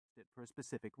it for a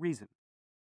specific reason.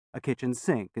 A kitchen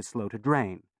sink is slow to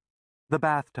drain. The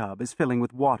bathtub is filling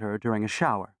with water during a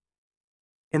shower.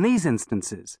 In these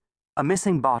instances, a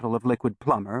missing bottle of liquid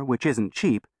plumber, which isn't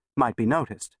cheap, might be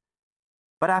noticed.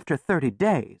 But after 30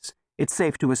 days, it's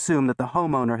safe to assume that the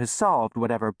homeowner has solved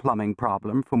whatever plumbing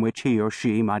problem from which he or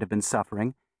she might have been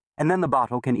suffering, and then the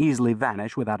bottle can easily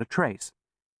vanish without a trace.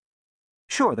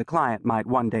 Sure, the client might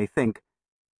one day think,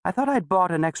 "I thought I'd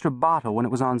bought an extra bottle when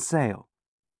it was on sale.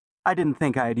 I didn't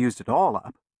think I had used it all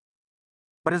up."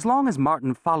 But as long as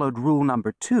Martin followed rule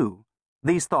number 2,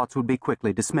 these thoughts would be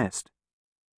quickly dismissed.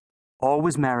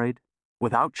 Always married,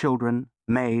 without children,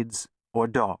 maids, or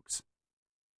dogs.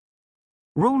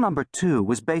 Rule number 2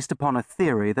 was based upon a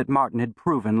theory that Martin had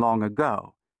proven long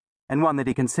ago, and one that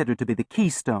he considered to be the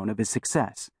keystone of his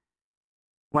success.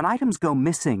 When items go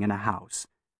missing in a house,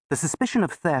 the suspicion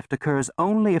of theft occurs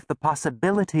only if the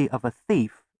possibility of a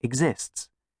thief exists.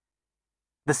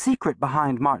 The secret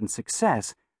behind Martin's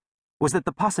success was that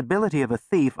the possibility of a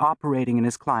thief operating in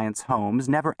his clients' homes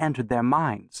never entered their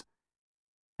minds.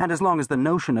 And as long as the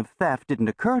notion of theft didn't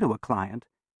occur to a client,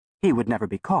 he would never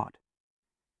be caught.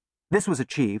 This was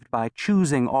achieved by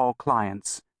choosing all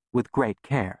clients with great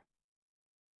care.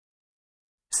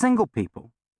 Single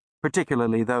people,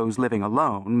 particularly those living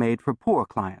alone, made for poor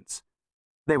clients.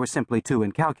 They were simply too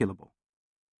incalculable.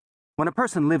 When a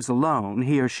person lives alone,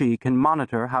 he or she can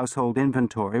monitor household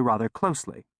inventory rather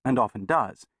closely, and often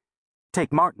does.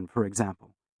 Take Martin, for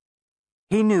example.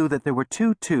 He knew that there were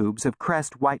 2 tubes of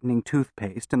Crest whitening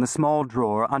toothpaste in the small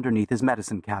drawer underneath his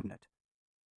medicine cabinet.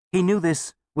 He knew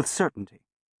this with certainty,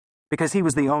 because he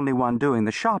was the only one doing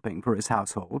the shopping for his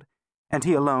household, and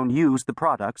he alone used the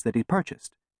products that he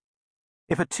purchased.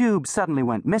 If a tube suddenly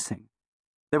went missing,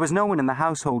 there was no one in the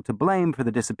household to blame for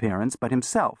the disappearance but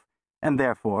himself, and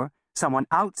therefore someone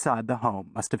outside the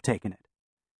home must have taken it.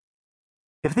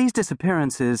 If these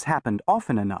disappearances happened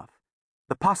often enough,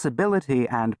 the possibility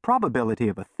and probability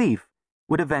of a thief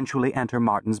would eventually enter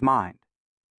Martin's mind.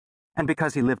 And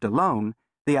because he lived alone,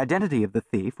 the identity of the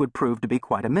thief would prove to be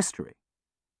quite a mystery.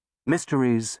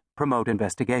 Mysteries promote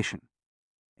investigation.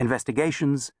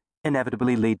 Investigations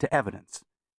inevitably lead to evidence.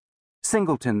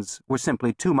 Singletons were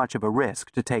simply too much of a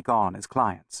risk to take on as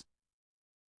clients.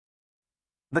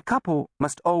 The couple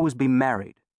must always be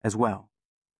married as well.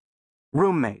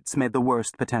 Roommates made the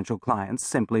worst potential clients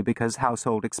simply because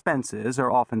household expenses are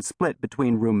often split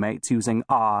between roommates using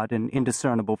odd and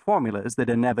indiscernible formulas that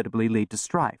inevitably lead to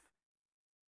strife.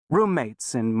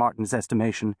 Roommates, in Martin's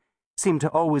estimation, seem to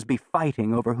always be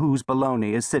fighting over whose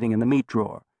bologna is sitting in the meat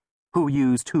drawer, who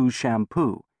used whose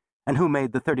shampoo, and who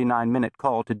made the 39-minute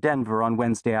call to Denver on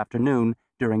Wednesday afternoon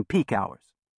during peak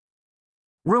hours.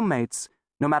 Roommates,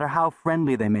 no matter how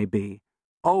friendly they may be,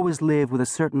 always live with a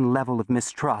certain level of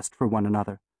mistrust for one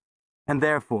another, and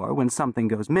therefore, when something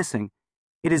goes missing,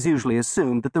 it is usually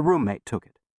assumed that the roommate took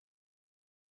it.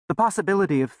 The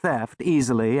possibility of theft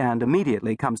easily and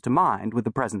immediately comes to mind with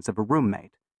the presence of a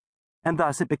roommate, and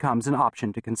thus it becomes an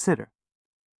option to consider.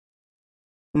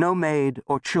 No maid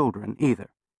or children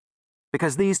either,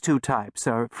 because these 2 types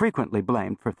are frequently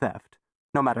blamed for theft,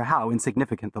 no matter how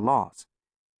insignificant the loss.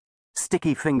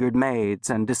 Sticky-fingered maids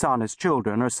and dishonest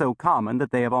children are so common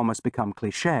that they have almost become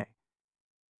cliché.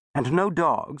 And no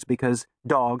dogs, because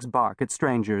dogs bark at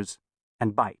strangers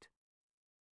and bite.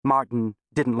 Martin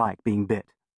didn't like being bit.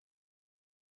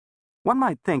 One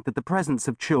might think that the presence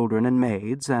of children and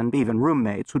maids and even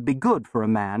roommates would be good for a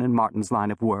man in Martin's line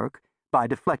of work by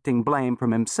deflecting blame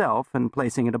from himself and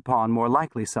placing it upon more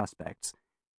likely suspects.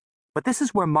 But this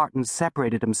is where Martin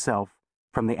separated himself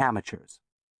from the amateurs.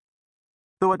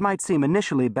 Though it might seem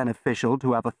initially beneficial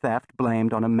to have a theft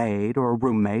blamed on a maid or a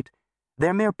roommate,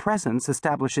 their mere presence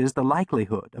establishes the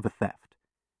likelihood of a theft.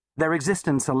 Their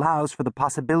existence allows for the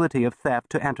possibility of theft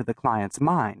to enter the client's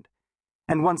mind,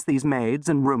 and once these maids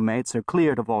and roommates are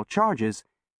cleared of all charges,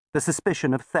 the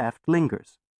suspicion of theft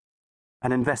lingers.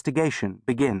 An investigation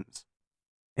begins.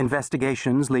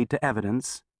 Investigations lead to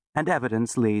evidence, and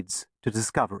evidence leads to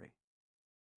discovery.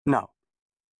 No,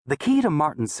 the key to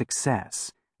Martin's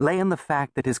success lay in the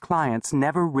fact that his clients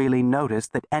never really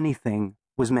noticed that anything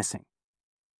was missing.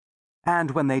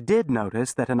 And when they did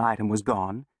notice that an item was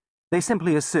gone, they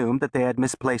simply assumed that they had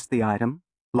misplaced the item,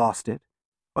 lost it,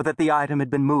 or that the item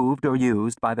had been moved or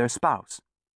used by their spouse.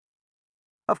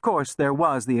 Of course, there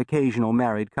was the occasional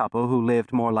married couple who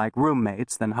lived more like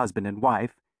roommates than husband and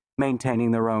wife, maintaining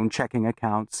their own checking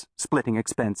accounts, splitting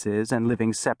expenses, and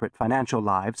living separate financial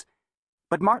lives.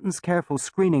 But Martin's careful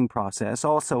screening process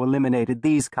also eliminated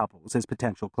these couples as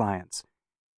potential clients.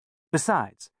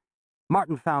 Besides,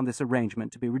 Martin found this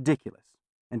arrangement to be ridiculous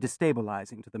and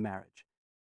destabilizing to the marriage,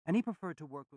 and he preferred to work with